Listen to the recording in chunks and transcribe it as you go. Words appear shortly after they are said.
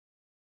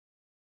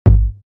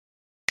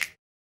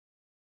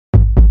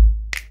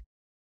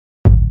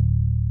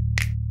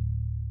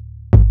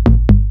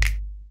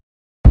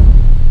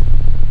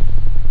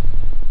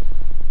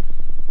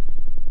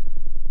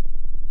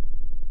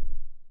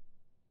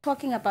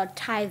talking about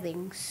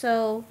tithing.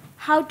 So,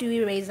 how do we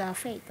raise our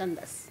faith on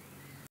this?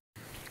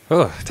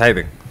 Oh,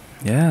 tithing.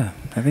 Yeah,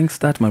 I think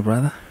start, my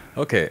brother.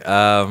 Okay.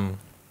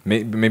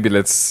 Maybe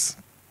let's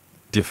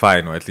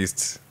define, or at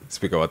least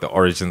speak about the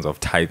origins of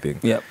tithing.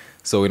 Yep.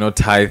 So we know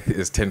tithe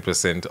is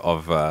 10%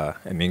 of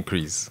an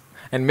increase,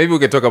 and maybe we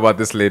can talk about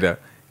this later.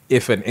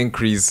 If an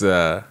increase,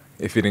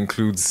 if it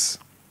includes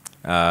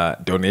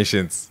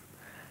donations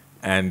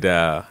and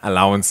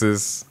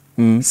allowances,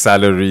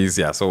 salaries,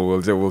 yeah. So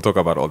we'll talk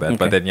about all that. Okay.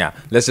 But then, yeah,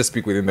 let's just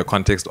speak within the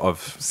context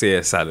of, say,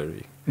 a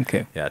salary.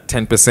 Okay. Yeah,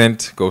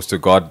 10% goes to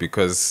God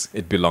because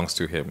it belongs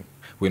to Him.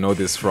 We know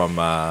this from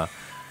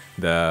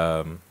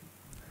the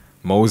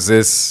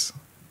Moses'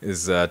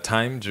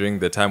 time, during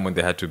the time when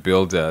they had to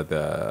build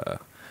the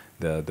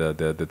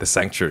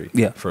sanctuary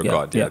for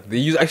God. Yeah.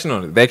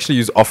 They actually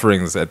used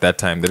offerings at that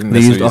time. They didn't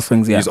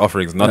necessarily use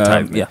offerings, not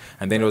tithe. Yeah.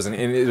 And then it was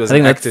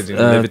enacted in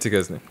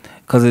Leviticus.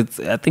 Because it's,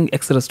 I think,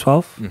 Exodus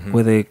 12,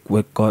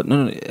 where God,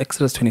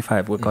 Exodus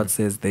 25, where God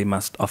says they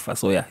must offer.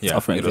 So it's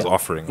offering. It was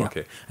offering, Yeah.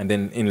 okay. And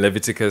then in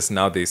Leviticus,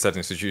 now they start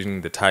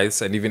instituting the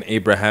tithes, and even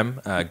Abraham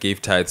gave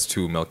tithes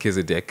to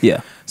Melchizedek.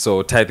 Yeah.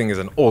 So tithing is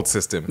an old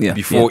system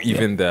before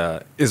even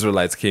the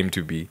Israelites came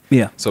to be.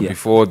 Yeah. So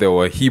before there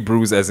were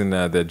Hebrews, as in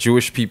the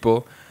Jewish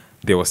people,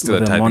 there was still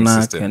a tithing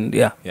system. And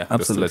there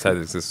was still a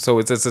tithing system. So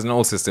it's an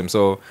old system.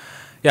 So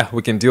yeah,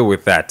 we can deal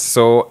with that.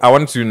 So I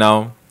want to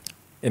now,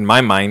 in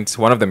my mind,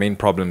 one of the main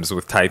problems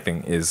with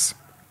tithing is,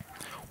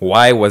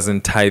 why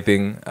wasn't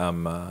tithing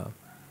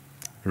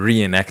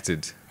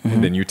reenacted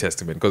in the New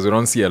Testament? Because we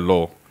don't see a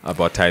law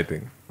about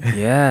tithing.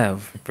 Yeah,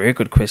 very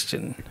good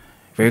question.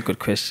 Very good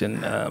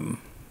question.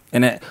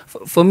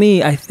 For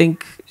me, I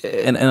think,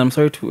 and I'm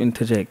sorry to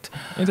interject.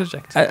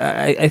 Interject.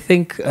 I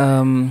think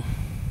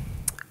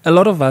a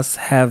lot of us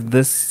have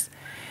this,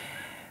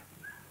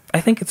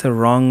 I think it's a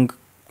wrong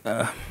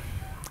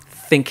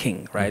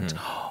thinking, right?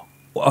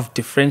 Of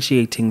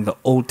differentiating the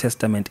Old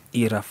Testament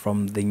era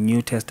from the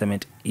New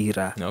Testament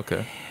era.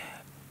 Okay.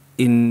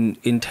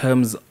 In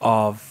terms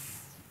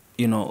of,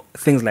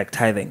 things like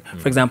tithing.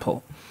 For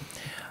example,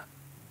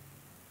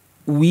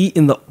 we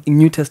in the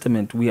New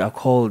Testament, we are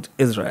called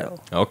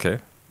Israel. Okay.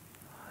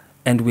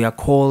 And we are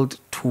called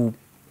to,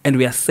 and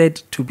we are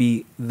said to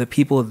be the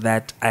people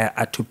that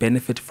are to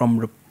benefit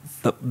from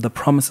the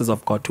promises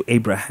of God to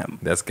Abraham.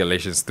 That's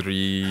Galatians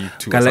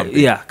 3:2 or something.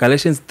 Yeah,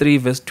 Galatians 3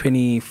 verse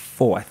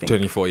 24, I think.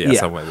 24,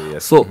 somewhere there,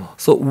 yes.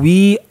 So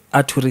we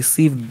are to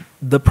receive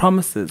the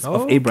promises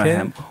of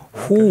Abraham,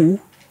 who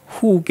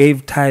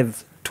gave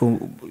tithes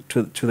to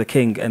the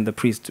king and the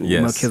priest, to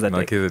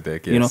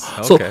Melchizedek. Yes.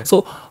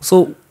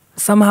 So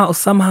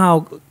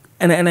somehow,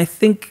 and I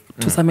think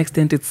to some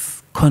extent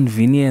it's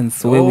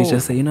convenience, where we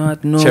just say, you know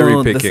what, no,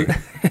 cherry picking.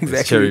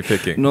 Exactly. Cherry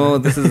picking. No,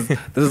 this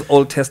is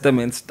Old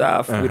Testament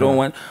stuff. We don't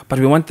want, but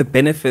we want the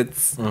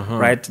benefits,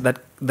 right?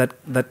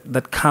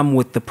 That come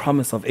with the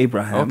promise of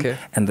Abraham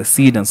and the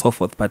seed and so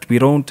forth. But we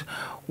don't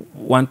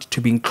want to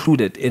be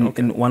included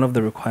in one of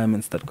the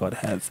requirements that God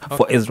has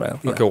for Israel.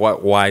 Yeah. Okay,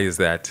 why is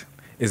that?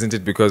 Isn't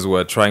it because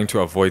we're trying to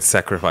avoid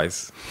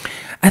sacrifice?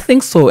 I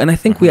think so, and I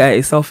think we are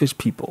a selfish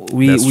people.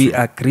 That's We true.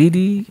 are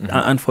greedy,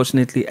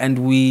 unfortunately, and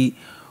we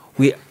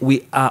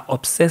are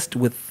obsessed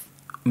with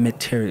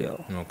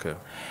material. Okay.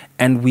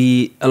 And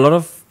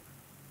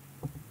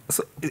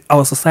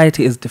our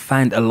society is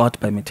defined a lot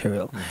by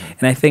material.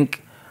 And I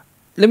think,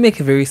 let me make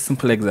a very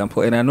simple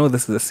example. And I know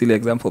this is a silly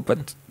example,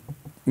 but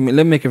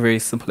let me make a very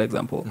simple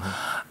example.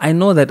 I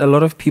know that a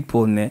lot of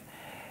people,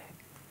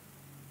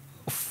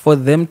 for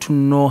them to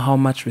know how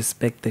much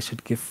respect they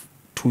should give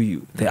to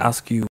you, they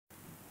ask you,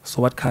 so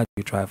what car do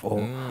you drive?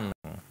 Or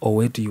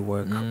where do you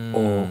work?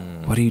 Or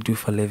what do you do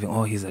for a living?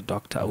 Oh, he's a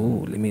doctor.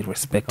 Oh, let me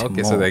respect him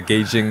more. So they're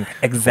gauging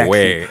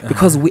Exactly.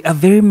 Because we are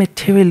very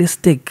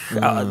materialistic.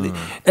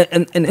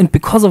 And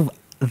because of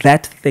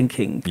that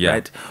thinking,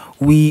 right,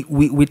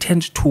 we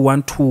tend to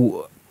want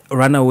to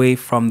run away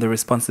from the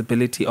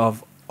responsibility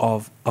of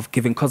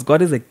giving, because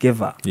God is a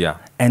giver. Yeah.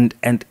 And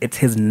it's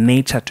his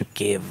nature to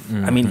give.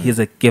 I mean, he's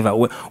a giver.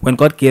 When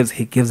God gives,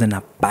 he gives in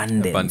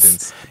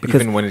abundance.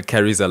 Because even when it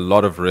carries a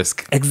lot of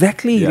risk.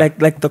 Exactly, Yeah.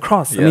 like the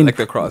cross. Yeah, like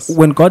the cross.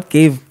 When God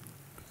gave,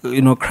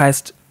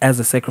 Christ as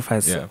a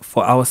sacrifice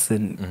for our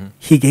sin,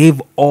 he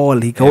gave all.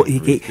 He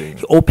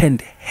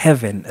opened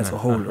heaven as a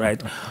whole,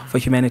 right, for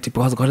humanity,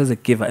 because God is a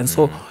giver, and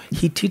so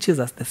he teaches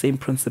us the same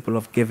principle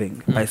of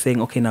giving by saying,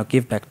 "Okay, now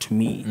give back to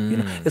me."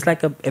 It's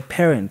like a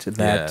parent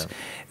that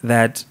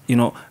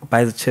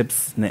buys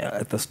chips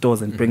at the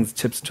stores and brings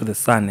chips to the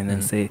son, and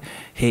then say,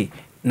 "Hey,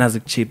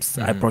 Nazik chips,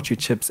 I brought you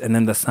chips," and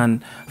then the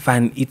son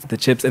eats the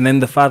chips, and then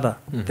the father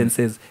then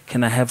says,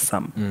 "Can I have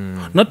some?"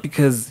 Not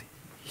because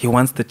he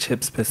wants the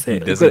chips per se.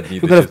 He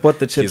could have bought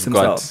the chips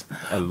himself.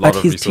 But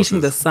he's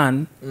teaching the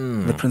son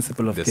the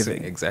principle of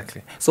giving.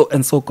 Exactly.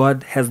 So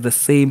God has the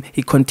same.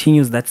 He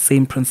continues that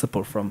same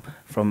principle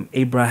from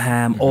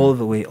Abraham all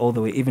the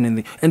way, even in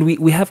the. And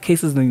we have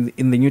cases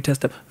in the New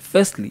Testament.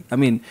 Firstly, I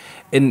mean,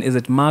 is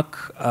it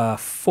Mark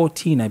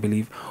 14, I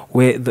believe,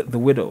 where the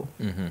widow,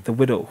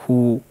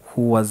 who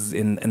who was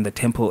in the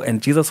temple,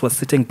 and Jesus was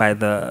sitting by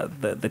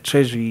the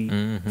treasury,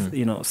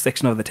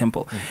 section of the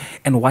temple,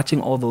 and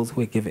watching all those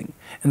who were giving.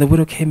 And the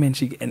widow came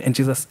and and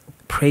Jesus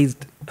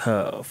praised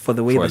her for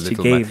the way For a that she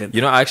little gave. man. And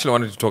You know, I actually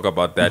wanted to talk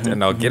about that,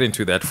 and I'll get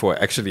into that for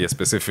actually a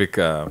specific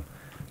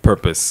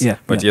purpose. Yeah,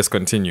 But yeah. yes,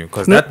 continue,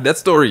 because No. that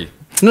story.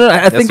 no,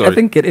 I That's think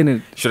sorry. get in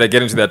it. Should I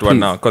get into that one Please,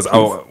 now? Because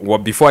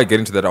before I get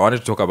into that, I wanted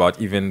to talk about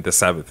even the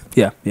Sabbath.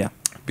 Yeah, yeah.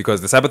 Because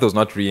the Sabbath was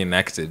not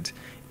reenacted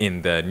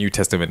in the New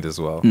Testament as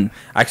well. Mm.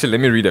 Actually,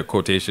 let me read a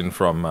quotation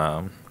from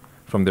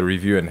the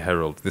Review and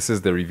Herald. This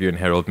is the Review and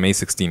Herald, May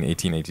 16,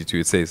 1882.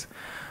 It says,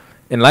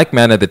 "In like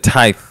manner, the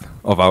tithe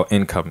of our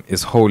income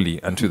is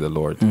holy unto the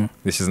Lord."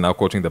 This is now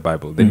quoting the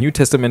Bible. "The New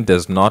Testament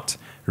does not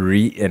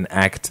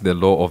reenact the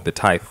law of the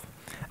tithe,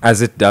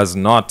 as it does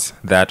not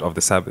that of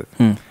the Sabbath.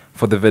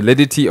 For the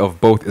validity of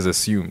both is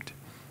assumed,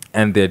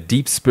 and their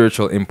deep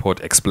spiritual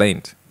import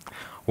explained.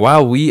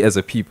 While we as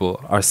a people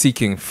are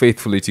seeking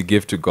faithfully to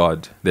give to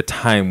God the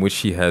time which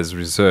He has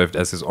reserved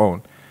as His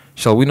own,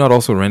 shall we not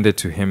also render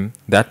to Him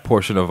that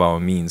portion of our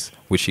means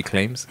which He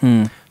claims?"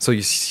 So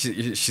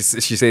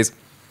she says,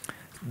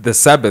 the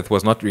Sabbath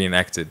was not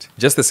reenacted.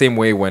 Just the same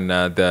way when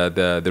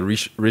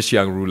the rich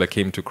young ruler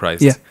came to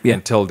Christ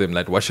and told him,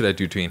 like, what should I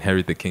do to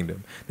inherit the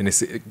kingdom? Then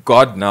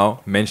God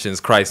now mentions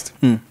Christ.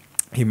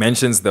 He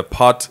mentions the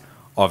part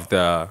of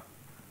the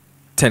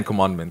Ten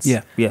Commandments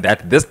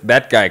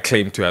that guy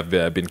claimed to have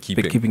been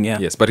keeping.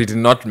 Yes, but he did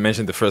not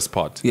mention the first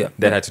part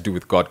that had to do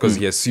with God, because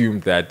he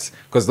assumed that,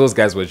 because those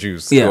guys were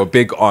Jews, they were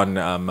big on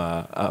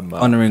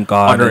honoring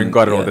God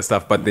and all the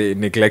stuff, but they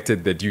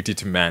neglected the duty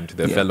to man, to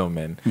their fellow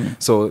men.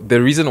 So the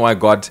reason why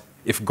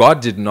if God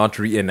did not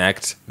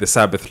reenact the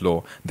Sabbath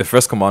law, the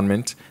first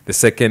commandment, the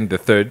second, the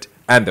third,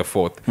 and the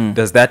fourth,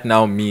 does that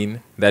now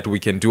mean that we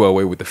can do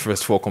away with the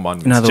first four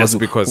commandments just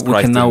because we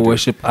Christ can now didn't do it?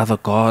 worship other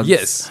gods?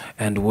 Yes.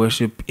 And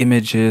worship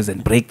images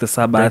and break the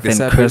Sabbath Break the and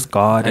Sabbath curse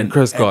God and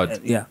curse God.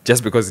 yeah.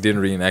 Just because he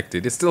didn't reenact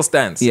it, it still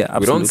stands. Yeah,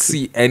 we don't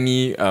absolutely. see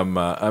any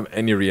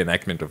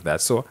reenactment of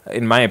that. So,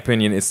 in my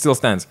opinion, it still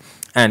stands.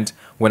 And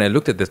when I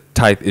looked at the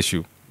tithe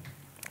issue,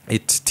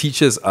 it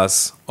teaches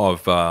us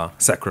of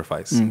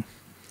sacrifice,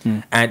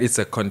 and it's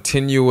a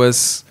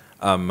continuous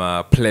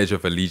pledge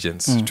of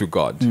allegiance to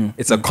God.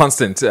 It's a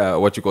constant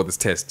what you call this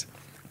test.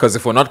 Because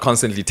if we're not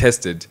constantly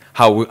tested,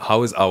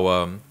 how is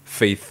our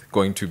faith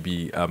going to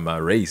be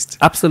raised?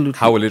 Absolutely.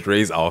 How will it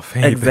raise our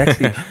faith?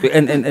 Exactly.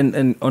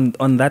 and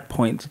on that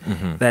point,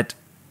 that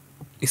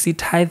you see,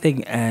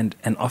 tithing and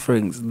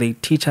offerings, they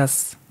teach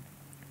us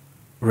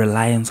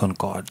reliance on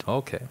God.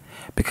 Okay.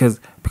 Because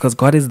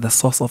God is the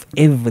source of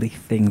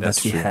everything That's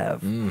that we true.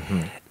 have.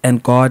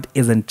 And God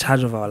is in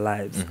charge of our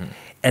lives.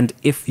 And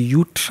if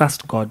you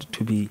trust God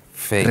to be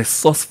Faith.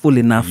 resourceful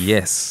enough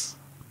Yes.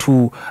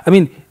 to,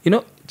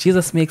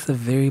 Jesus makes a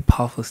very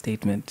powerful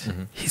statement.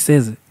 He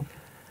says,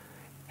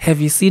 have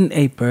you seen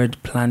a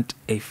bird plant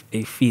a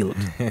field?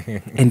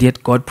 And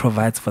yet God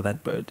provides for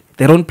that bird.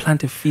 They don't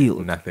plant a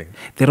field. Nothing.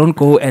 They don't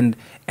go and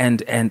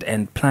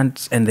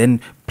plant and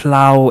then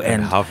plow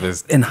and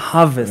harvest.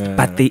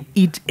 But they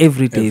eat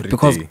every day Every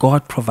because day.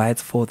 God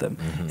provides for them.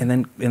 And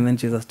then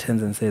Jesus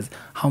turns and says,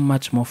 how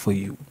much more for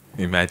you?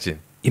 Imagine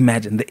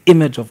The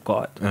image of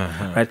God,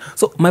 right?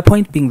 So my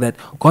point being that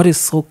God is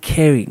so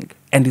caring,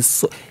 and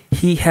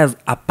He has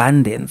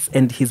abundance,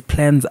 and His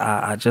plans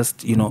are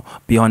just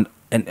beyond,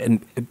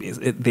 and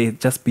they're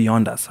just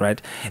beyond us,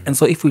 right? And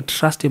so if we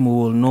trust Him, we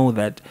will know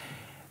that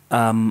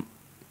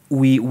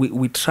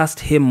we trust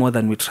Him more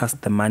than we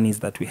trust the monies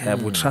that we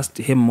have. We trust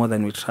Him more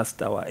than we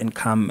trust our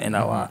income and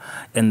our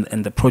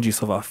and the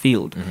produce of our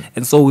field.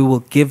 And so we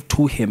will give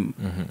to Him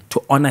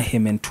to honor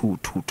Him and to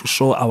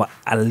show our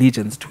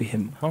allegiance to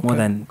Him more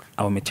than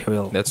our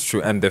material. That's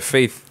true. And the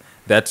faith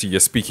that you're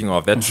speaking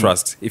of, that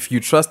trust, if you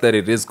trust that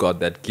it is God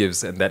that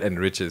gives and that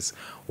enriches,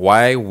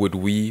 why would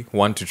we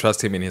want to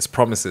trust Him in His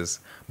promises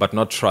but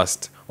not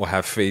trust or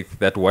have faith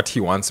that what He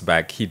wants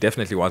back, He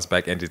definitely wants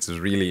back, and it's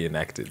really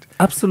enacted?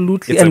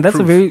 Absolutely. It's And a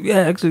that's proof.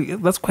 actually,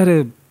 that's quite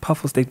a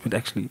powerful statement,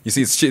 actually. You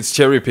see, it's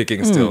cherry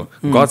picking still.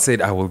 God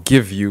said, I will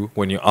give you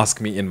when you ask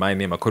me in my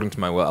name, according to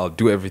my will, I'll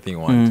do everything you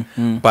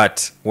want.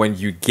 But when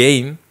you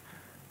gain,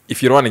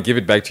 if you don't want to give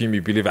it back to Him,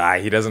 you believe,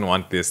 He doesn't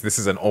want this. This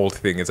is an old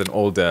thing. It's an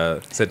old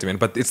sentiment.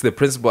 But it's the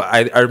principle.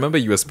 I remember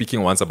you were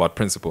speaking once about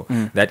principle,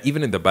 that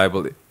even in the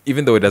Bible,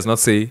 even though it does not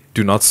say,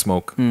 do not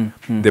smoke,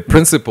 the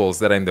principles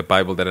that are in the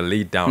Bible that are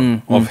laid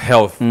down of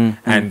health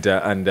and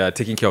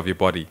taking care of your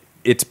body,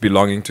 it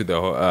belonging to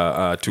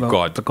God.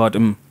 To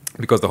God.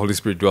 Because the Holy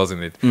Spirit dwells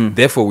in it.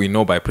 Therefore, we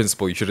know by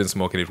principle you shouldn't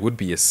smoke, and it would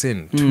be a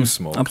sin to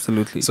smoke.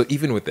 Absolutely. So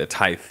even with the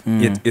tithe,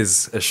 it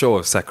is a show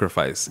of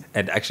sacrifice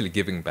and actually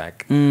giving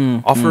back.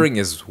 Offering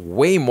is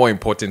way more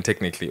important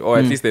technically, or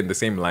at least they're in the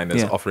same line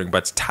as offering.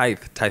 But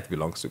tithe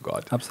belongs to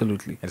God.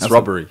 Absolutely. And it's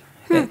robbery.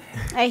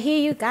 I hear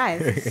you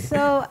guys.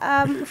 So,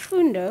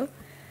 Fundo,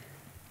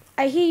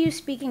 I hear you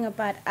speaking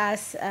about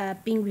us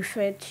being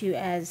referred to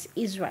as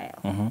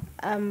Israel.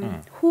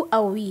 Who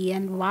are we,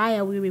 and why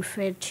are we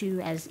referred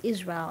to as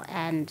Israel,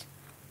 and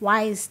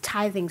why is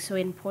tithing so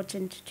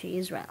important to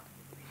Israel?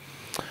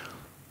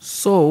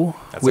 So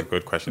That's a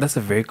good question. That's a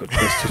very good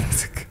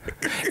question.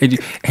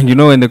 and you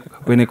know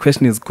when a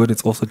question is good,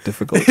 it's also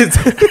difficult.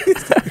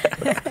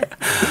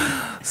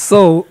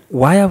 So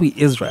why are we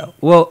Israel?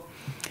 Well,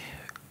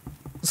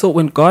 so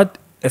when God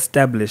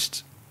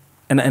established,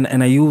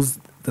 and I use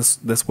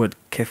this word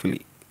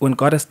carefully, when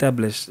God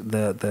established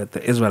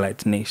the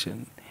Israelite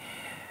nation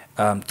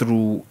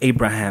through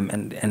Abraham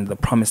and the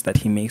promise that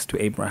He makes to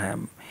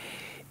Abraham,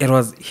 it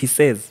was, He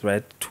says,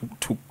 right,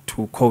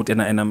 to quote,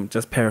 and I'm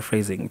just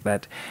paraphrasing,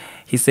 that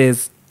He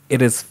says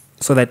it is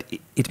so that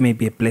it may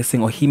be a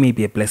blessing, or He may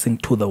be a blessing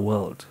to the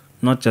world,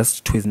 not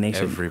just to His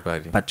nation,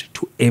 everybody, but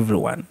to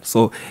everyone.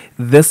 So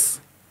this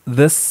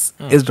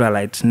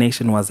Israelite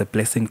nation was a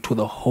blessing to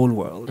the whole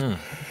world.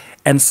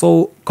 And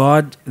so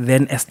God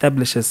then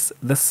establishes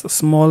this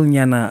small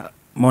nyana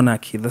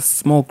monarchy, this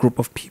small group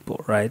of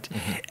people, right?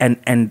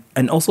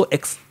 And also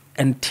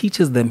and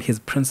teaches them His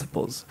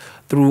principles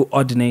through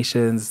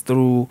ordinations,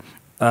 through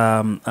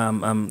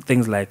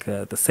things like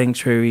the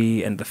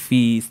sanctuary and the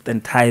feast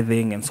and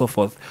tithing and so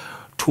forth,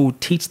 to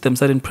teach them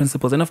certain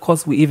principles. And of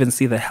course, we even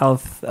see the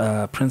health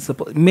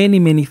principle,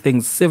 many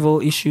things,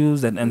 civil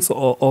issues, and so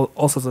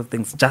all sorts of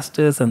things,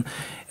 justice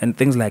and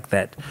things like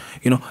that.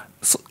 You know,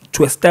 so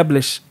to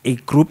establish a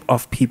group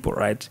of people,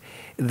 right,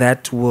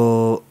 that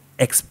will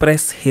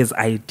express His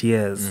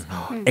ideas,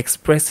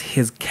 express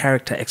His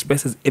character,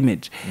 express His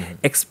image,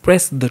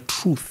 express the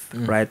truth,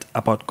 right,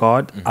 about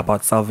God,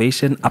 about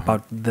salvation,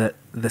 about the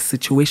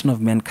situation of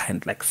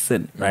mankind, like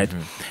sin, right?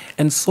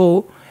 And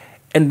so,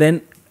 and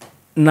then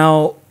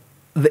now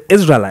the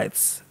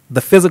Israelites,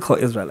 the physical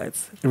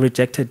Israelites,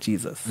 rejected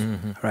Jesus,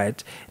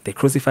 right? They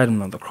crucified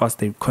Him on the cross.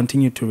 They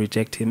continued to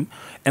reject Him.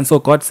 And so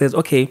God says,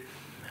 okay,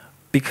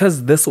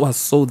 because this was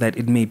so that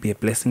it may be a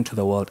blessing to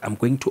the world, I'm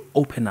going to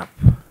open up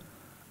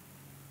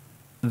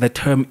the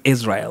term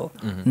Israel,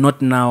 not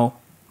now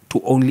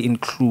to only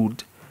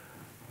include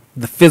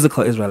the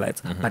physical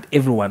Israelites, but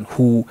everyone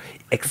who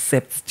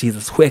accepts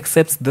Jesus, who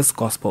accepts this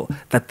gospel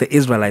that the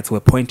Israelites were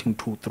pointing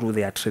to through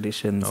their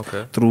traditions,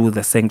 through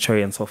the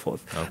sanctuary and so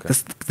forth.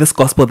 This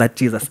gospel that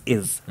Jesus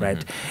is,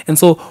 right? And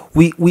so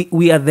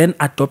we are then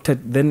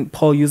adopted. Then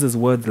Paul uses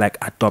words like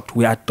adopt.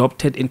 We are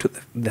adopted into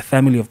the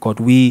family of God.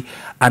 We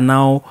are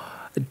now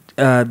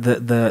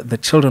the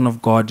children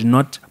of God,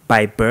 not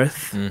by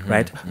birth,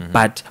 right,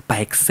 but by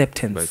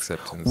acceptance.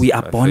 We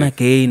are born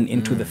again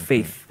into the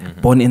faith,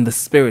 born in the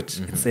Spirit.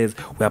 It says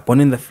we are born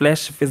in the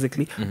flesh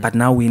physically, but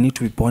now we need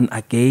to be born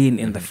again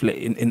in the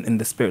in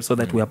the Spirit, so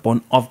that we are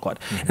born of God.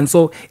 And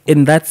so,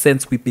 in that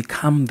sense, we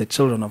become the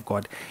children of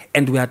God,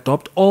 and we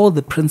adopt all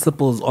the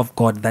principles of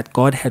God that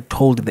God had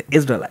told the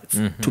Israelites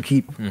to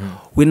keep.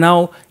 We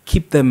now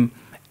keep them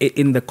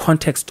in the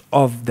context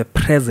of the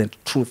present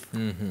truth.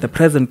 The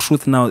present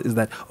truth now is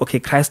that, okay,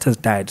 Christ has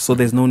died, so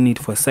there's no need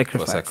for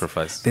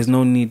sacrifice. There's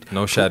no need.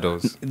 No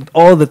shadows.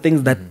 All the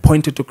things that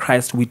pointed to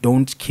Christ, we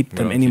don't keep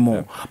them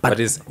anymore. But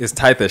is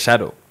tithe a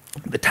shadow?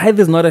 The tithe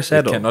is not a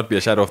shadow. It cannot be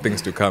a shadow of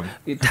things to come.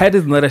 Tithe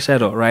is not a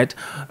shadow, right?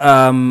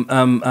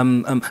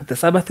 The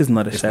Sabbath is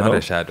not a shadow.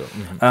 It's not a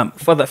shadow.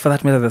 For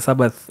that matter, the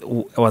Sabbath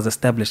was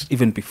established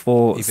even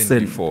before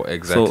sin.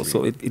 Exactly.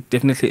 So it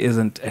definitely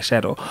isn't a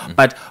shadow.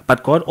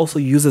 But God also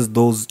uses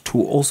those to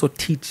also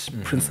teach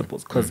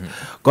principles, because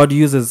God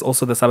uses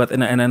also the Sabbath,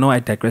 and I know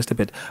I digressed a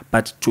bit,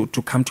 but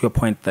to come to your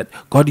point, that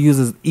God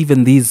uses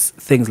even these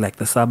things like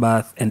the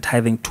Sabbath and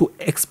tithing to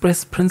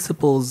express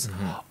principles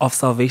of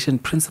salvation,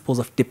 principles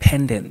of dependence,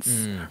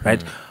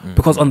 right?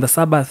 Because on the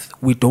Sabbath,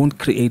 we don't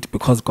create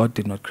because God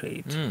did not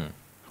create.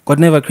 God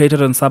never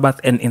created on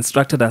Sabbath and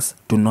instructed us,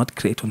 do not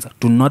create on Sabbath.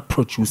 Do not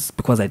produce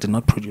because I did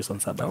not produce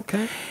on Sabbath.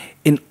 Okay.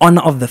 In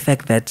honor of the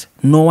fact that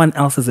no one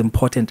else is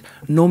important,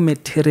 no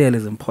material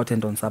is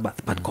important on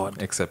Sabbath but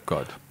God. Except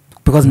God.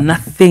 Because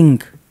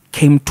nothing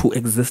came to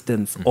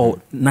existence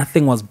or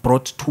nothing was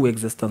brought to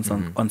existence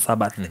on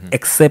Sabbath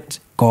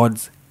except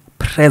God's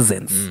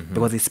presence,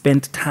 because He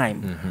spent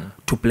time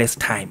to bless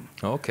time.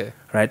 Okay.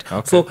 Right.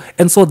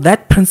 Okay. So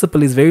that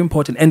principle is very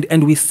important,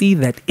 and we see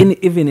that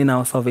even in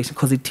our salvation,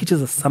 because it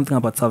teaches us something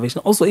about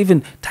salvation. Also,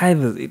 even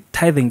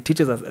tithing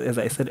teaches us, as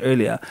I said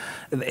earlier,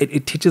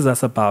 it teaches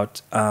us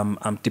about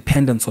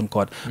dependence on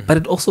God, but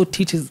it also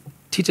teaches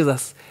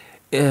us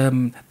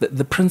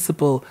the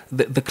principle,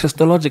 the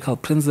Christological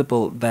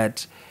principle,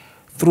 that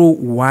through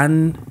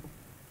one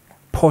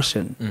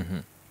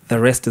portion, the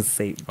rest is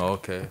saved.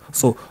 Okay.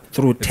 So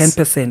through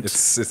 10%,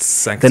 it's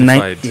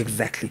sanctified.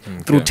 Exactly.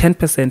 Okay. Through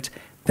 10%,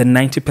 the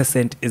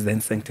 90% is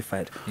then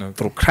sanctified. Okay.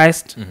 Through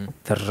Christ,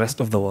 the rest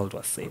of the world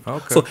was saved.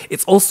 Okay. So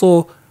it's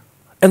also,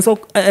 and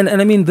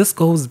I mean, this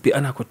goes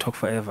beyond. I could talk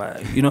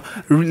forever. You know,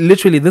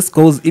 literally, this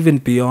goes even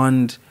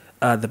beyond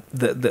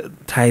the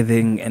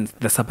tithing and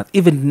the Sabbath.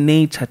 Even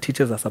nature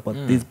teaches us about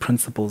these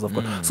principles of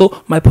God.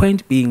 So my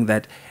point being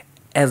that,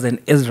 as an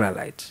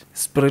Israelite,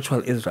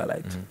 spiritual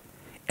Israelite,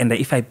 and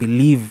if I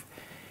believe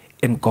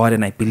in God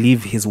and I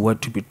believe His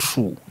word to be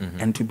true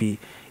and to be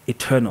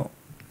eternal,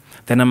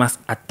 then I must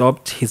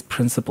adopt his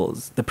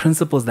principles, the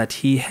principles that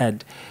he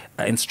had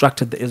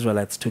instructed the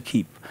Israelites to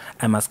keep.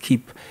 I must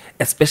keep,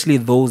 especially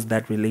those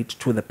that relate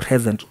to the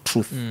present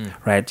truth,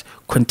 right?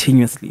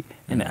 Continuously,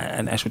 and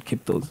I should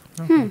keep those.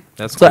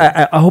 That's So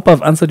cool. I hope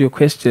I've answered your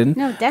question.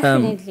 No,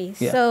 definitely.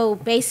 yeah. So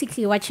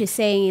basically, what you're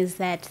saying is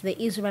that the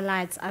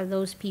Israelites are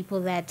those people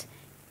that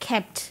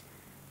kept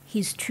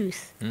his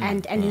truth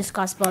and his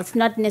gospel. It's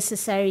not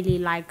necessarily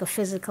like a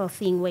physical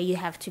thing where you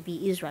have to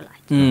be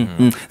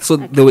Israelite. So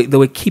they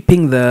were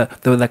keeping they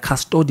were the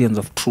custodians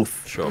of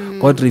truth. Sure.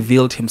 God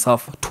revealed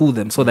himself to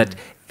them so that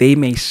they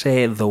may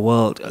share the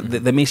world.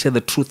 They may share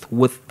the truth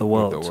with the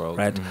world, world.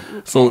 right?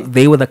 So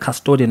they were the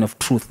custodian of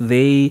truth.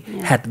 They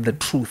had the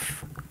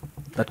truth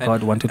that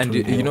God wanted to And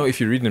reveal. you know, if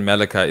you read in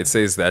Malachi, it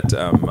says that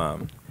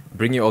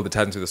bring you all the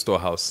tithe into the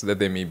storehouse, that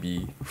there may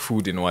be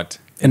food in what?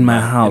 In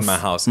my house. In my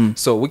house.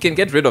 So we can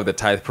get rid of the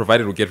tithe,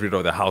 provided we get rid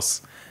of the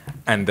house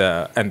and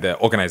the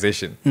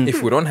organization.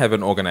 If we don't have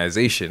an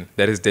organization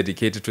that is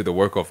dedicated to the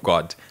work of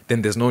God,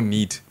 then there's no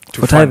need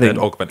to For fund tithing.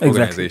 that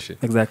organization.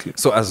 Exactly.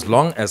 So as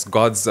long as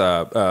God's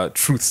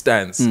truth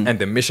stands and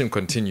the mission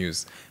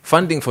continues,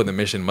 funding for the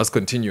mission must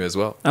continue as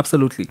well.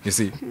 Absolutely. You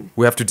see,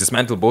 we have to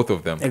dismantle both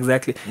of them.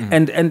 Exactly.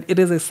 And it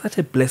is such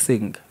a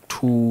blessing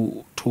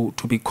to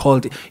be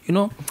called. You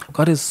know,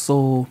 God is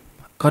so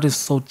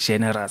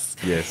generous.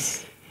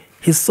 Yes.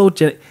 He's so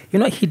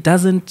he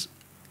doesn't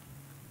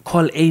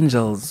call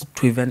angels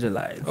to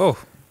evangelize. Oh,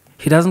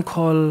 He doesn't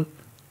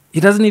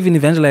even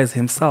evangelize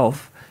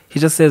himself. He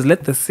just says,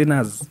 let the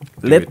sinners,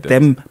 let it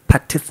them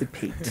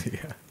participate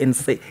in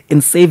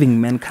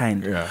saving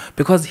mankind. Yeah.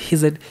 Because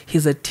he's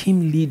a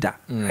team leader,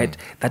 right,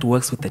 that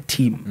works with the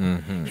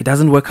team. He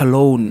doesn't work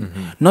alone.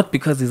 Not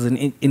because he's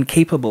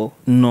incapable.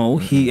 No,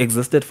 he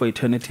existed for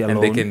eternity alone.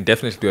 and they can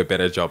definitely do a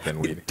better job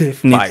than we.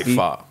 Definitely. By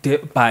far.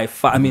 By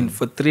far. I mean,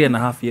 for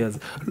 3.5 years.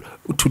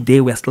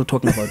 Today we're still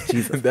talking about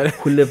Jesus, That-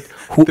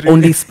 who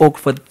only spoke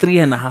for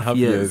 3.5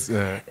 years.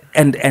 yeah.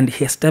 And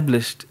he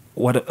established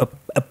what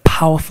a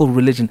powerful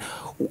religion.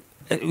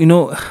 You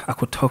know, I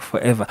could talk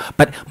forever.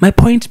 But my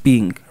point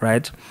being,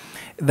 right,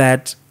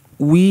 that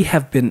we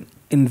have been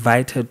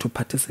invited to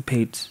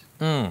participate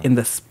in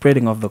the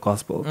spreading of the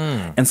gospel.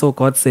 And so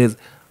God says,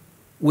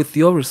 with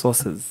your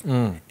resources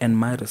and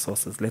my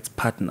resources, let's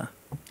partner.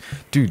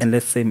 Dude, And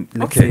let's save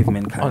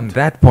mankind. on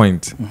that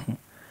point,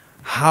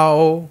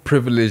 how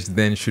privileged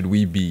then should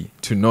we be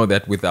to know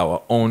that with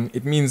our own,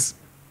 it means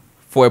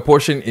for a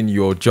portion in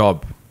your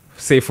job,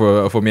 say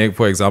for me,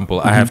 for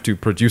example, I have to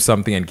produce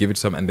something and give it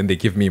to them, and then they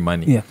give me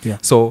money. Yeah.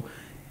 So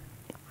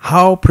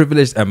how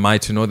privileged am I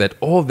to know that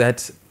all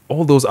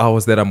those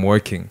hours that I'm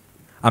working,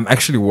 I'm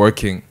actually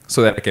working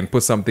so that I can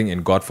put something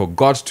in God for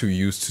God to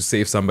use to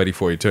save somebody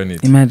for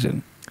eternity.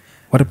 Imagine.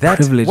 What a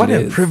privilege What it a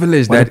is.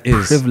 privilege What that a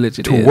is privilege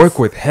it to is. work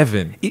with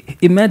heaven.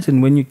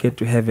 Imagine when you get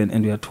to heaven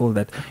and you are told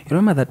that, you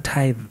remember that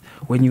tithe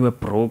when you were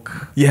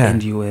broke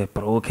and you were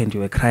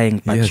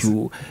crying, but Yes.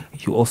 you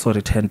also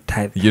returned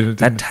tithe. You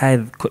That didn't-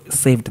 tithe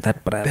saved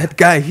that brother. That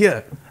guy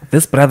here.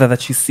 This brother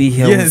that you see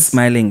here who's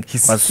smiling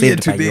He's was here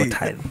saved by your today.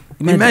 tithe.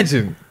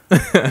 Imagine.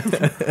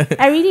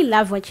 I really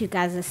love what you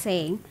guys are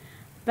saying,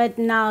 but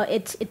now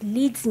it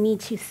leads me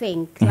to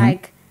think,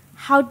 like,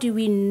 how do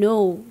we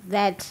know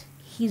that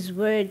his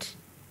word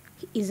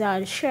is our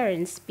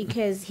assurance?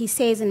 Because he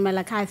says in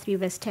Malachi 3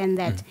 verse 10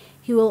 that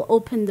he will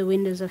open the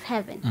windows of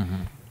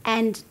heaven.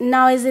 And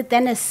now is it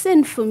then a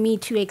sin for me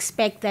to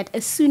expect that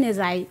as soon as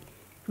I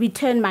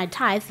return my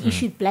tithe, he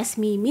should bless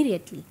me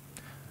immediately?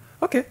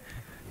 Okay.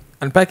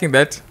 Unpacking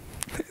that.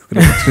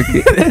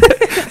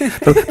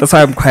 That's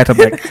why I'm quiet. I'm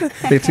like,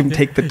 let him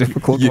take the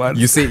difficult ones.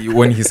 You say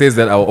when he says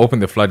that I will open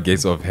the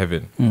floodgates of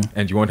heaven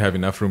and you won't have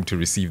enough room to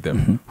receive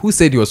them. Who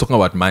said he was talking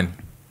about money?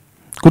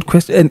 Good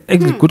question. And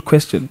actually, good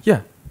question.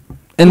 Yeah.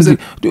 And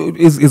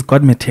Who's is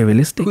God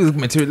materialistic? Who is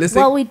materialistic?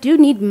 Well, we do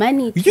need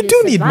money to you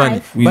do need money.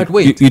 survive. But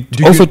wait, you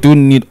do also do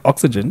need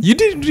oxygen. You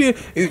didn't.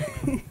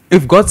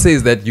 If God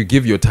says that you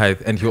give your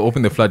tithe and He'll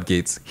open the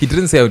floodgates, He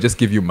didn't say I'll just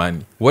give you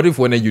money. What if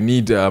when you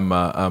need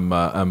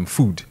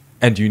food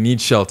and you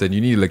need shelter and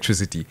you need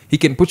electricity, He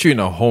can put you in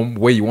a home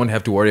where you won't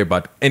have to worry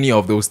about any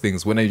of those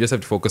things. When you just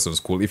have to focus on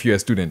school. If you're a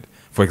student,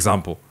 for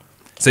example,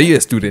 say you're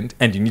a student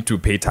and you need to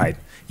pay tithe,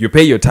 you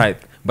pay your tithe,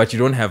 but you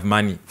don't have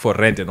money for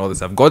rent and all this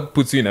stuff. God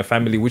puts you in a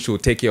family which will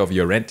take care of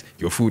your rent,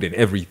 your food, and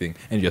everything,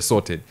 and you're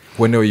sorted.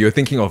 When you're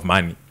thinking of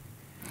money,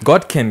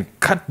 God can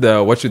cut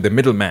the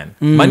middleman.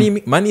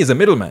 Money is a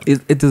middleman.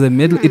 It is a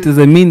middle. It is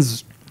a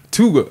means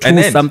To an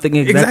end. something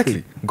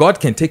exactly. God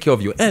can take care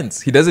of your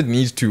ends. He doesn't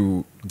need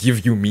to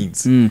give you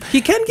means. He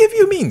can give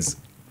you means.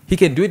 He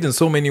can do it in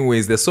so many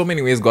ways. There's so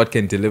many ways God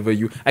can deliver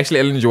you.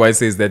 Actually, Ellen G. White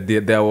says that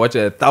there are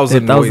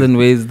 1,000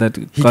 ways that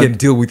He God can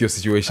deal with your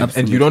situation,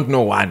 and you don't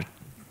know one.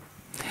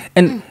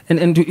 And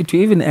to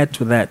even add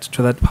to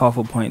that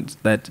powerful point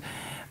that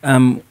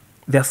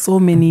there are so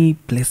many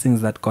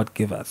blessings that God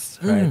give us,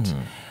 right?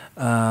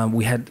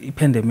 We had a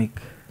pandemic,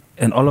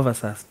 and all of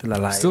us are still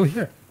alive. Still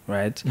here.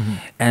 right?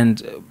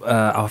 And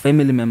our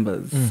family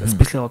members,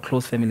 especially our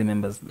close family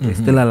members, they're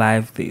still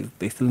alive,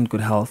 they're still in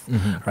good health,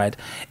 right?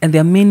 And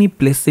there are many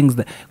blessings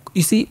that,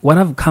 you see, what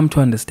I've come to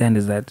understand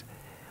is that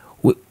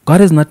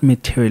God is not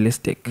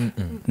materialistic,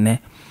 ne?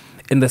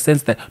 In the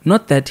sense that,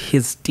 not that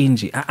he's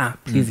stingy.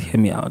 Please hear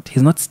me out.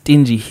 He's not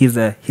stingy. He's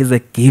a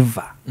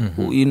giver.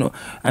 You know,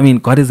 I mean,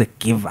 God is a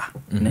giver.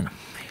 Ne?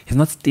 He's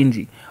not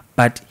stingy,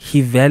 but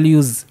he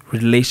values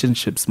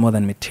relationships more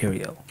than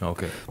material.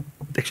 Okay.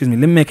 Excuse me.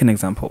 Let me make an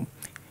example.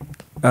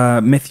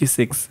 Matthew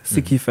 6,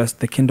 seek ye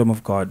first the kingdom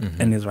of God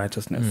and his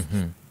righteousness,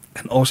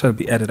 and all shall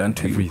be added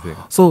unto Everything. you.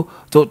 So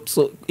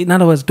in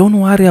other words, don't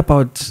worry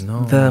about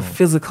the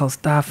physical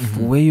stuff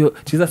where you.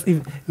 Jesus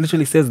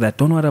literally says that.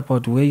 Don't worry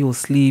about where you'll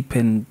sleep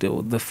and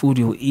the food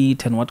you'll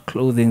eat and what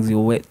clothing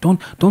you'll wear.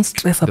 Don't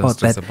stress about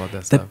that.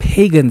 The stuff.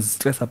 Pagans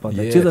stress about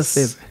that. Yes. Jesus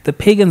says the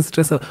pagans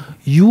stress about.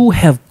 You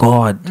have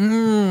God.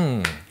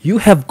 You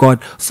have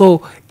God.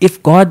 So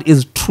if God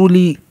is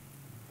truly,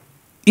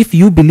 if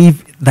you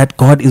believe that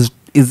God is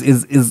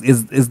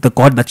the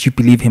God that you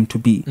believe him to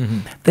be,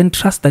 then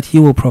trust that he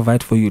will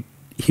provide for you.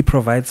 He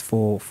provides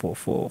for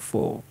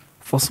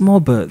small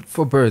birds.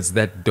 For birds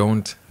that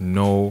don't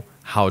know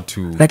how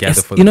to Like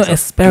gather for you know,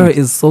 themselves. a sparrow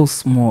is so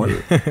small.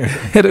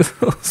 It is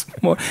so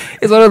small.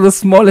 It's one of the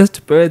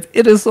smallest birds.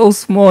 It is so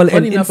small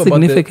Funny and enough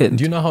insignificant.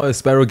 do you know how a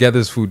sparrow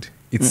gathers food?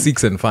 It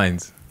seeks and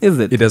finds. Is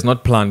it? It does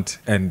not plant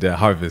and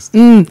harvest.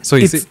 So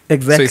he says,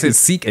 exactly. So he says,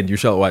 seek and you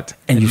shall what?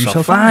 And you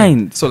shall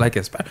find. So like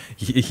a sparrow,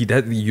 he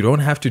does. You don't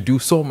have to do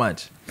so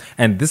much.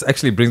 And this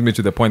actually brings me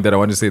to the point that I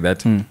want to say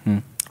that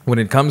when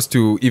it comes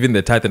to even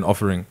the tithe and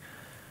offering,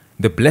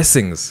 the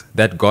blessings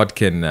that God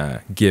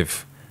can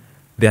give,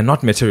 they are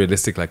not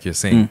materialistic, like you're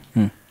saying.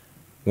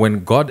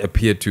 When God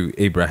appeared to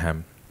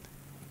Abraham,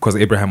 because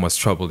Abraham was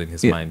troubled in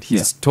his mind,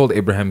 he's told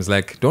Abraham, he's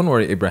like, don't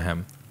worry,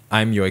 Abraham,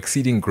 I'm your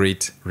exceeding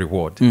great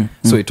reward.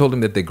 So he told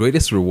him that the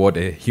greatest reward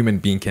a human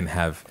being can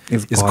have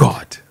is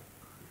God.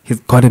 He's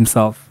God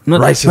himself.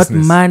 Not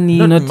Righteousness.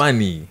 Not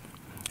money.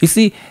 You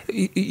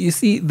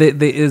see,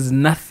 there is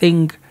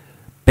nothing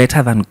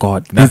better than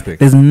God. Nothing.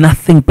 There's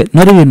nothing,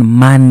 not even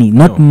money.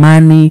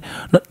 No.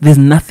 There's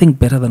nothing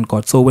better than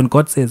God. So when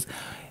God says,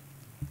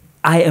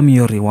 I am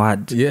your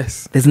reward.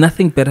 Yes. There's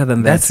nothing better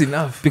than that. That's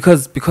enough.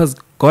 Because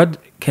God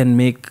can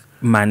make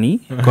money.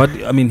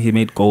 God, I mean, he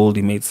made gold,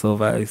 he made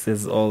silver. He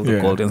says all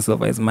the gold and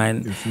silver is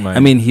mine. It's mine. I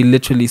mean, he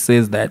literally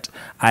says that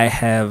I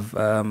have,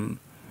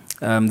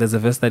 there's a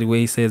verse that where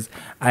he says,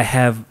 I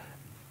have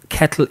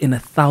cattle in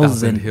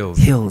 1,000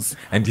 hills.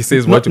 And he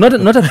says not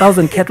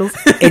 1,000 cattle,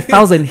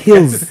 1,000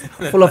 hills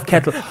full of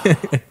cattle.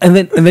 And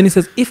then he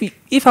says,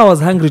 if I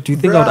was hungry, do you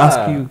think I would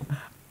ask you?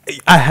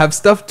 I have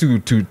stuff to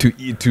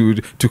eat,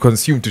 to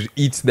consume, to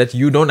eat that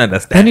you don't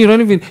understand.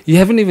 And you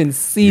haven't even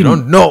seen. You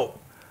don't know.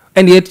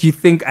 And yet you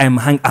think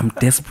I'm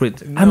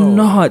desperate. No, I'm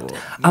not.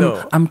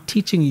 no. I'm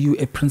teaching you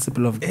a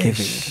principle of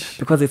giving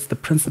because it's the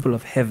principle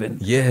of heaven.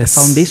 Yes.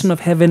 The foundation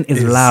of heaven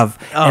is love,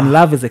 and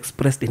love is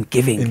expressed in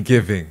giving. In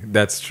giving,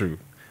 that's true.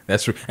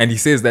 That's true. And he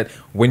says that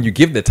when you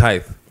give the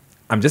tithe,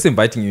 I'm just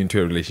inviting you into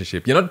a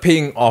relationship. You're not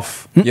paying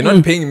off. You're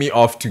not paying me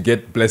off to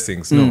get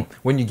blessings. No.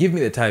 When you give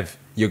me the tithe,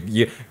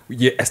 you're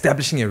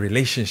establishing a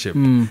relationship.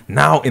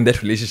 Now in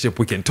that relationship,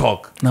 we can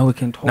talk. Now we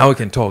can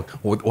talk.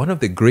 One of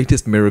the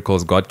greatest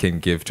miracles God can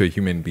give to a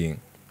human being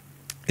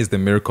is the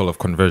miracle of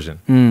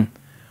conversion.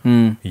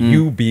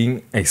 You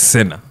being a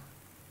sinner,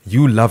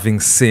 you loving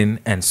sin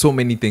and so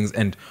many things,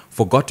 and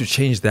for God to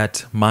change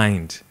that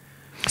mind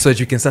so that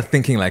you can start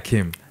thinking like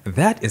him.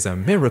 That is a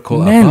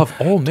miracle above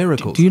all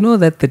miracles. Do you know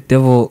that the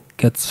devil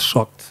gets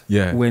shocked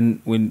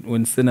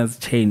when sinners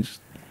change?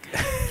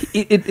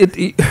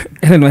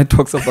 Ellen White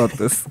talks about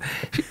this.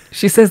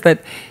 She says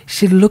that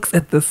she looks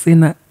at the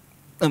sinner.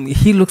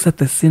 He looks at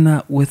the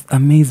sinner with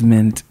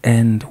amazement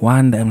and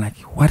wonder. I'm like,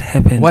 what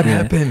happened? What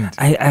happened?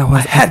 I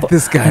had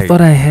this guy. I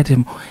thought I had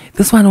him.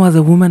 This one was a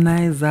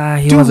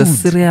womanizer. He was a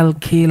serial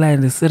killer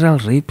and a serial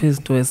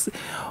rapist.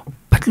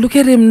 But look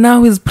at him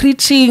now, he's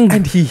preaching.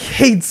 And he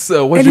hates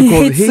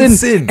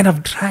sin. And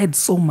I've tried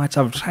so much.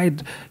 I've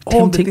tried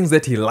all the things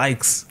that he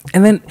likes.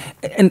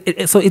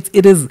 So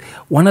it is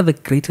one of the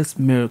greatest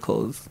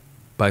miracles.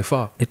 By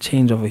far. A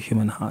change of a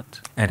human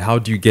heart. And how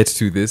do you get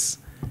to this?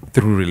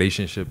 Through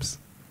relationships.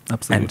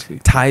 Absolutely.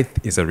 And tithe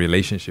is a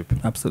relationship.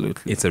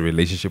 Absolutely. It's a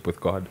relationship with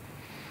God.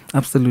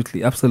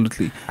 Absolutely.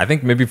 I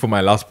think maybe for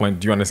my last point,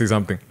 do you want to say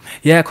something?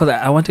 Yeah, because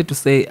I wanted to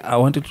say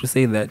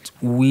that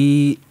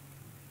we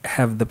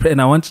have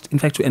and I want, in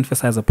fact, to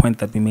emphasize a point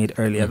that we made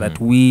earlier, that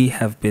we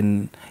have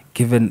been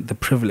given the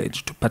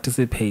privilege to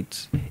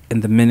participate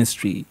in the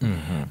ministry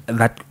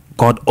that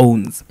God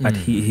owns, but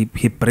he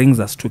brings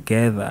us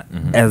together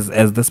as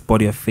this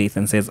body of faith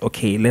and says,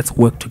 okay, let's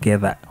work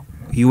together.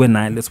 You and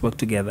I, let's work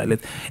together.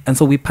 And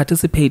so we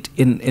participate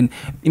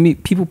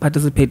people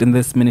participate in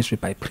this ministry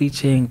by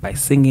preaching, by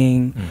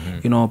singing,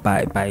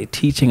 by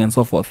teaching and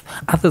so forth.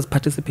 Others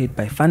participate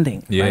by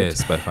funding.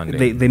 Yes, right? by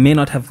funding. They may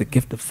not have the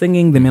gift of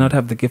singing, they may not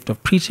have the gift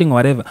of preaching or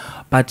whatever,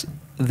 but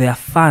their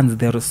funds,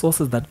 their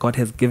resources that God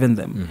has given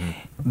them,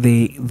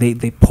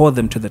 they pour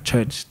them to the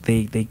church.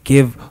 They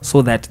give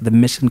so that the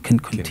mission can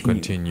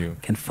continue.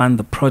 Can fund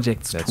the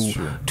projects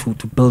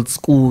to build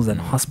schools and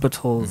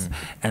hospitals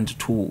and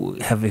to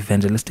have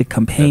evangelistic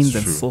campaigns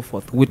and so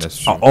forth,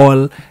 which are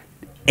all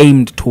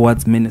aimed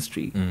towards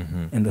ministry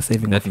and the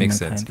saving of makes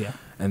humankind. sense. Yeah.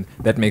 And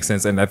that makes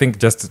sense. And I think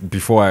just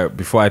before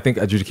I think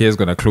Adjudicator is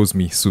going to close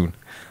me soon,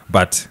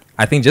 but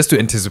I think just to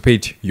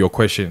anticipate your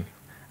question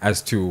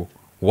as to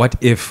what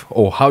if,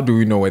 or how do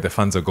we know where the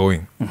funds are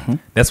going?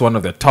 That's one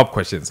of the top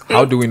questions.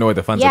 How do we know where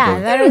the funds are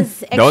going? Yeah,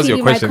 that was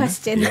your question. My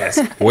question. Yes.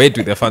 Where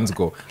do the funds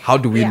go? How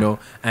do we know?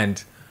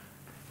 And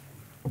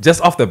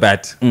just off the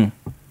bat,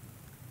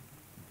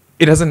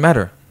 it doesn't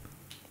matter.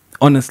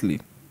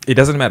 Honestly. It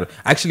doesn't matter.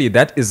 Actually,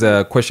 that is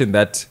a question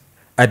that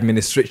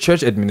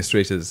church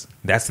administrators,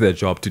 that's their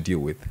job to deal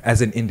with.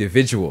 As an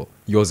individual,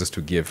 yours is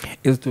to give.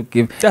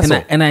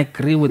 And I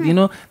agree with,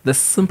 the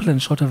simple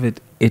and short of it,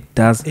 it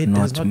does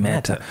not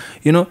matter.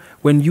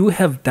 When you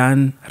have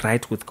done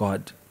right with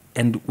God,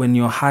 and when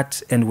your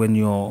heart and when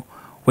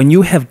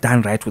you have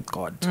done right with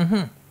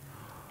God,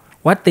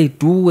 what they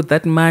do with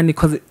that money,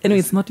 because anyway,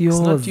 it's not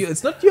yours.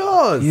 It's not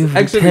yours. You've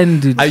Actually,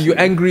 pretended. are you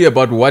angry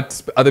about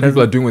what other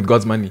people are doing with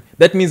God's money?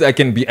 That means I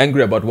can be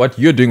angry about what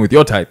you're doing with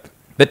your tithe.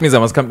 That means I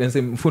must come and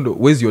say, Mfundo,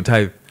 where's your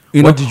tithe?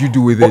 What did you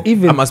do with it?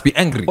 I must be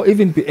angry. Or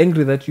even be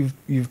angry that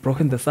you've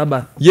broken the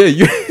Sabbath. Yeah,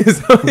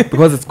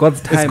 because it's God's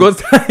time. It's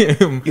God's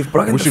time. You've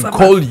broken we the should Sabbath.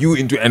 call you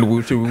into, and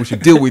we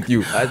should deal with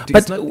you.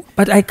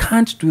 But I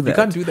can't do that. You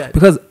can't do that.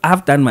 Because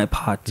I've done my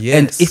part. Yes.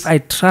 And if I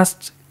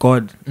trust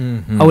God,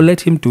 I will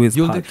let him do his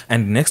part.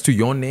 And next to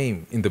your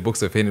name in the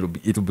books of heaven,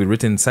 it'll be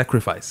written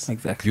sacrifice.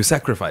 Exactly. You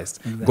sacrificed.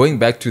 Exactly. Going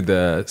back to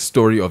the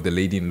story of the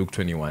lady in Luke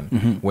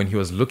 21, when he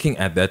was looking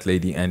at that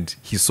lady and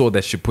he saw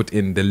that she put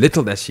in the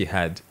little that she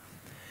had,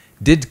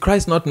 did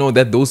Christ not know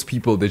that those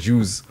people, the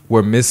Jews,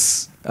 were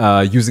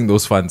using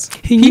those funds?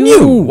 He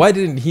knew. Why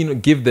didn't he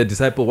give the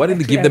disciple? Why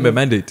didn't he give them a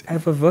mandate? I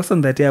have a verse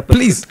on that. Yeah,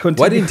 please.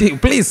 Continue.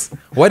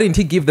 Why didn't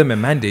he give them a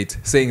mandate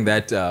saying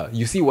that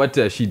you see what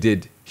she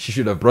did? She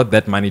should have brought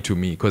that money to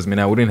me because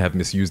I wouldn't have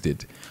misused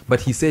it.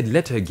 But he said,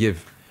 "Let her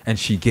give," and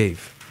she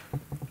gave.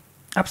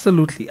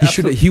 Absolutely.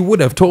 He would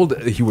have told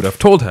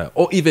her,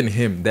 or even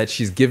him, that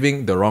she's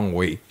giving the wrong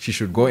way. She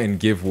should go and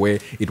give where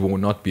it will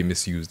not be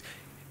misused.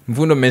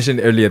 Mvuno mentioned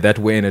earlier that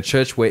we're in a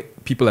church where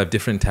people have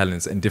different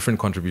talents and different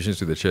contributions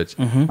to the church.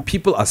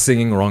 People are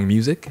singing wrong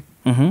music.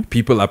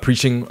 People are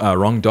preaching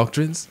wrong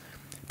doctrines.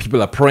 People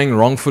are praying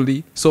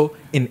wrongfully. So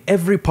in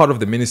every part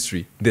of the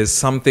ministry, there's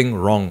something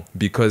wrong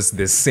because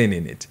there's sin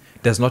in it.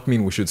 Does not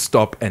mean we should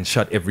stop and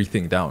shut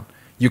everything down.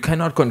 You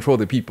cannot control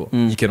the people.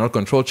 You cannot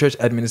control church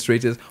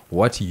administrators.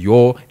 What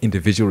your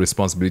individual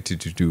responsibility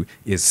to do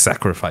is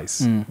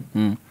sacrifice.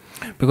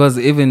 Because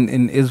even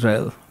in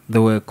Israel,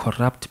 there were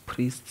corrupt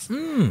priests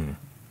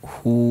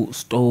who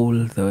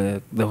stole.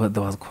 There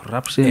was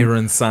corruption.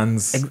 Aaron's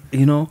sons,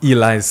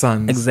 Eli's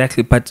sons.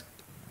 Exactly, but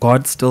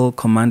God still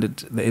commanded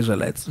the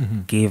Israelites,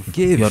 give.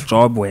 Your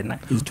job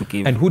is to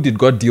give. And who did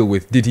God deal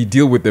with? Did he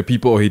deal with the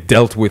people, or he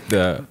dealt with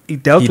the... He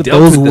dealt with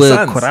those who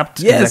were corrupt.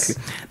 Yes.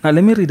 Exactly. Now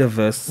let me read a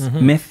verse.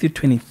 Matthew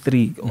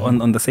 23,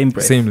 on the same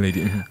breath. Same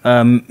lady.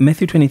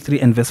 Matthew 23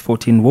 and verse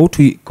 14. Woe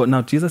to you.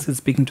 Now Jesus is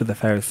speaking to the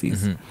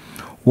Pharisees.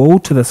 Woe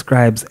to the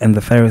scribes and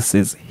the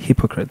Pharisees,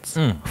 hypocrites,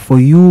 for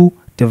you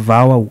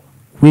devour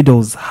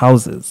widows'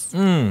 houses,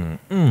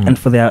 and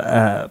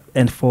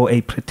for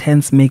a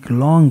pretense make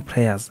long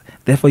prayers.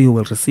 Therefore, you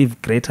will receive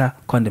greater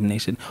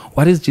condemnation.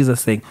 What is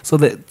Jesus saying? So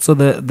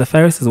the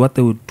Pharisees, what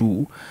they would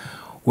do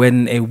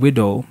when a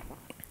widow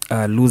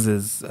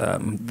loses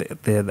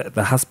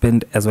the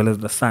husband as well as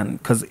the son,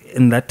 because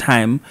in that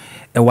time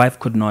a wife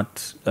could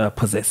not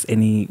possess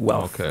any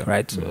wealth,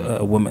 right?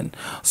 A woman.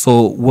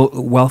 So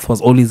wealth was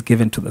always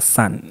given to the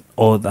son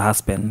or the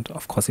husband,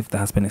 of course, if the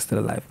husband is still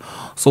alive.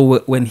 So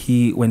when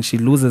she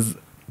loses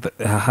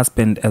her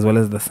husband as well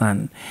as the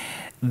son,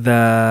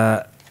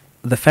 the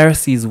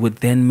Pharisees would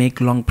then make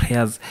long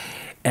prayers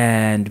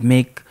and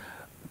make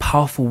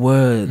powerful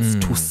words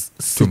to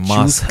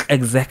seduce her,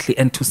 exactly,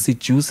 and to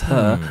seduce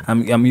her.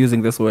 I'm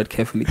using this word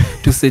carefully,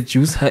 to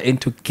seduce her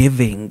into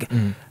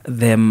giving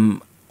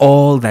them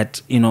all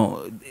that,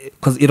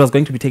 because it was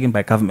going to be taken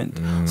by government.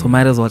 So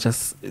might as well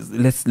just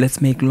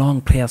let's make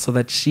long prayers so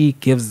that she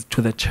gives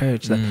to the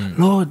church that,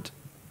 Lord,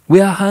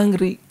 we are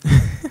hungry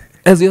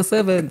as your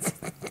servants,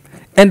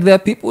 and there are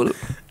people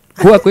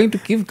who are going to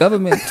give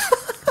government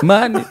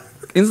money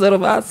instead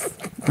of us.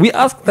 We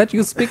ask that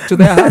you speak to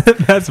their heart.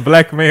 That's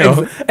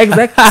blackmail.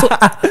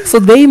 Exactly. So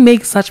they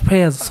make such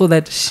prayers so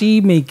that she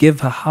may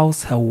give her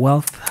house, her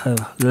wealth, her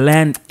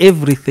land,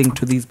 everything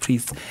to these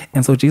priests.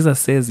 And so Jesus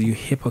says, you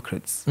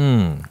hypocrites,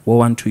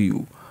 woe unto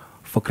you,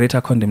 for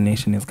greater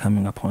condemnation is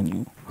coming upon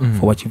you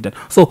for what you've done.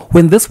 So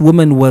when this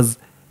woman was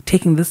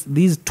taking these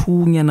 2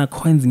 nyana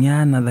coins,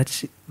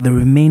 that the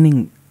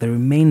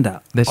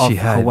remainder that of she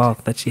had, her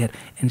wealth that she had,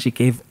 and she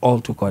gave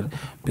all to God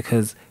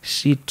because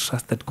she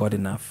trusted God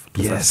enough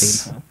to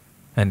sustain her.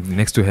 And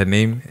next to her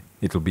name,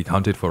 it will be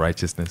counted for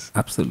righteousness.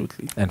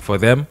 Absolutely. And for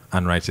them,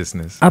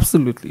 unrighteousness.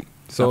 Absolutely.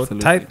 So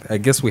Absolutely. tithe, I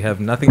guess we have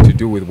nothing to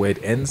do with where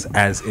it ends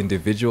as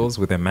individuals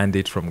with a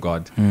mandate from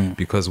God,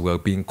 because we're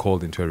being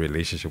called into a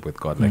relationship with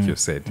God, like you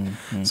said.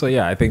 So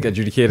yeah, I think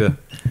adjudicator,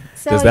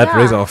 does that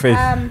raise our faith?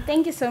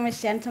 Thank you so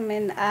much,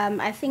 gentlemen.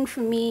 I think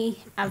for me,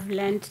 I've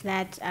learned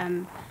that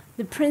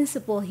the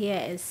principle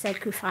here is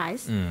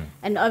sacrifice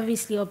and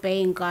obviously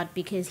obeying God,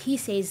 because he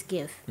says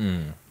give.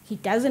 He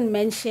doesn't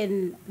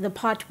mention the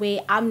part where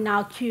I'm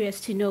now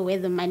curious to know where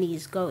the money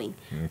is going.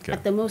 Okay.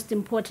 But the most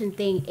important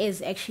thing is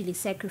actually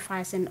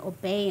sacrifice and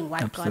obeying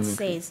what God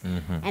says.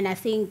 And I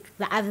think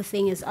the other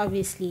thing is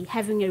obviously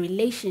having a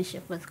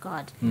relationship with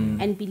God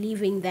and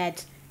believing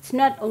that it's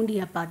not only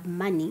about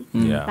money,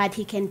 but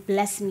he can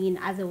bless me in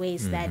other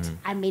ways that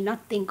I may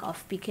not think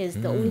of, because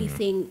the only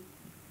thing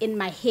in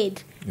my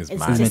head is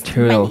just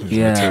material.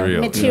 money.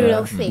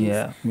 Material things.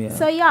 Yeah.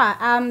 So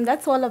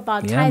that's all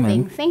about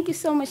tithing. Thank you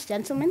so much,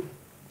 gentlemen.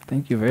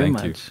 Thank you very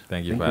much.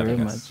 Thank you for having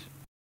us. much.